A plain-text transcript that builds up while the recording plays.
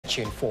kept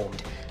you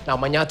informed. Now,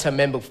 Manyatta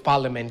Member of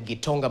Parliament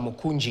Gitonga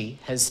Mukunji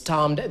has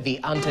termed the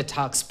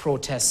anti-tax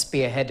protests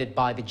spearheaded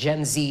by the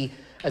Gen Z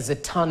as a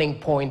turning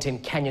point in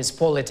Kenya's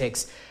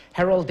politics,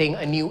 heralding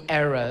a new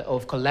era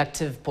of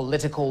collective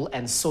political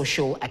and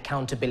social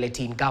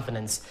accountability in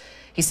governance.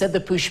 He said the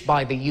push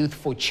by the youth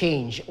for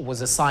change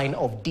was a sign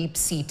of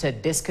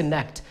deep-seated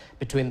disconnect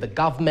between the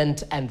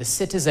government and the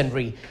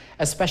citizenry,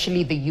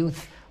 especially the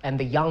youth and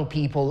the young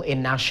people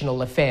in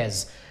national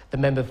affairs. The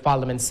Member of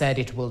Parliament said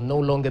it will no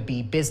longer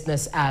be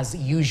business as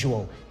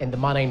usual in the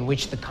manner in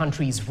which the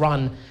country is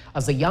run,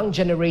 as the young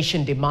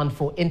generation demand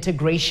for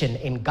integration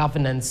in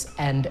governance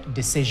and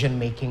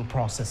decision-making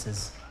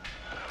processes.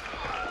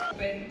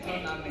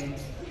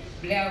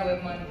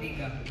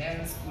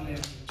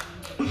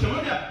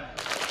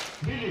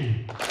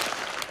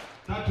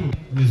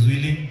 Ms.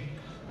 Willing,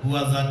 who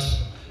was at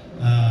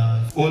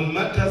on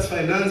matters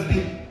finance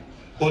bill,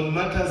 on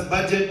matters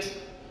budget,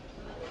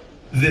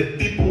 the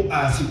people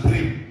are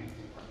supreme.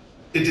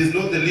 It is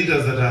not the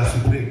leaders that are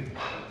supreme.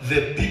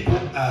 The people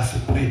are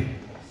supreme.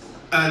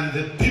 And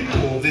the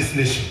people of this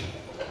nation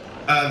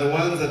are the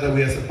ones that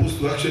we are supposed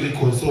to actually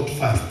consult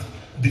first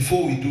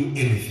before we do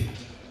anything.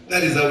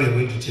 That is how we are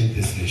going to change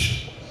this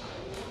nation.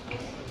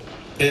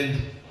 And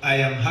I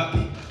am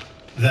happy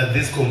that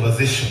this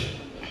conversation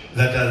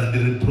that has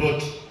been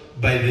brought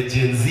by the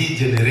Gen Z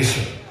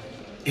generation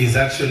is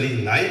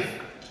actually live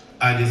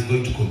and is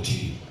going to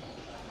continue.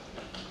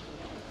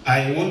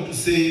 I want to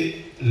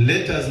say,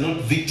 let us not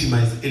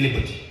victimize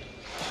anybody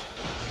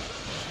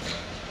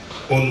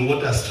on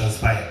what has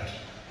transpired.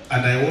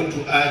 And I want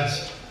to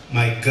urge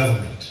my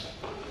government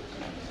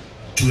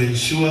to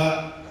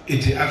ensure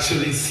it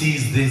actually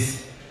sees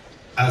this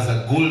as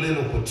a golden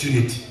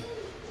opportunity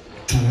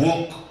to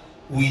work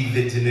with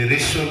the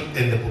generation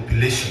and the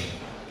population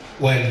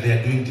while they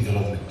are doing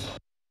development.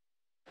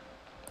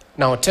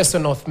 Now, Teso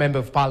North Member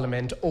of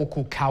Parliament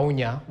Oku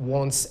Kaunya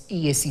wants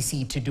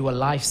EACC to do a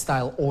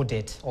lifestyle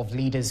audit of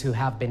leaders who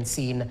have been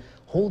seen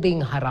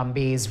holding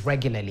harambees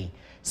regularly.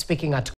 Speaking at